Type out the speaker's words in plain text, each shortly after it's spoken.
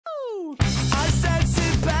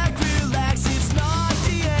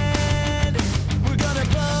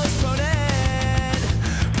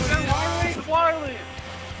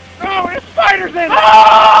in!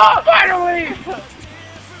 Ah! Finally!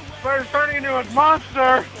 Bird is turning into a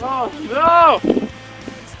monster! Oh no!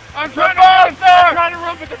 I'm trying to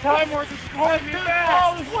run, but the time where it's holding me back!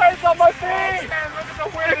 Oh, this weight's on my feet! Man, look at the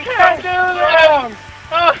wind! I can't do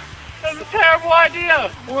this! That's a terrible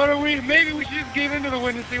idea! What are we? Maybe we should just give into the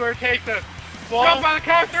wind and see where it takes us. Jump on the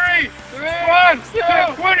count 3! 1,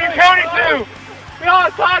 2, what are you counting to? We don't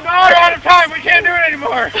have time, we're out of time, we can't do it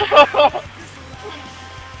anymore!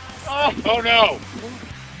 Oh no!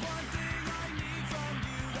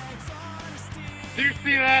 Do you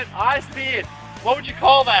see that? I see it. What would you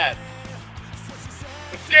call that?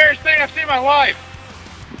 The scariest thing I've seen in my life.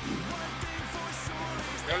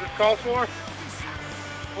 You know what this calls for?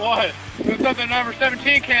 What? It's something number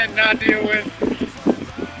 17 can't not deal with.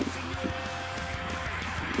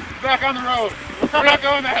 Back on the road. We're not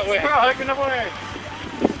going that way. We're not hiking the way.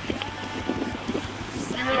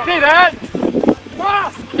 You see that?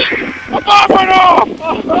 Ah! A bomb went off!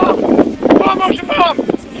 Bomb motion bomb!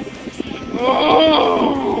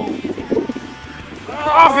 Oh!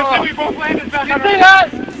 Oh, we both landed back on our... You see that?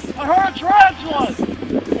 I heard a tarantula!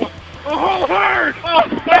 A whole herd! Oh,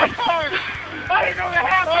 that's hard! I didn't know that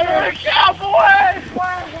happened! I heard a cowboy!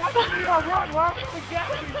 Why did you run? Why did you get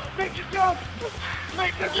me? Make the jump!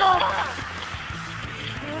 Make the jump!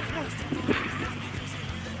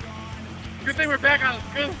 Good thing we're back on...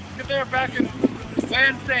 Good thing we're back in...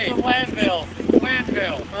 Land safe. Landville.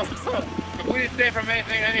 Landville. Completely safe from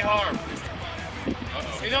anything, any harm.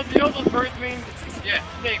 Uh-oh. You know what those birds mean? Yeah,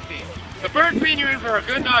 safety. The birds mean you're in for a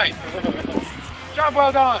good night. Job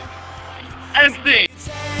well done. End scene.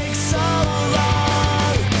 Takes so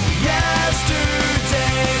long.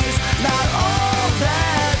 Yesterday's not all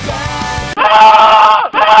that bad.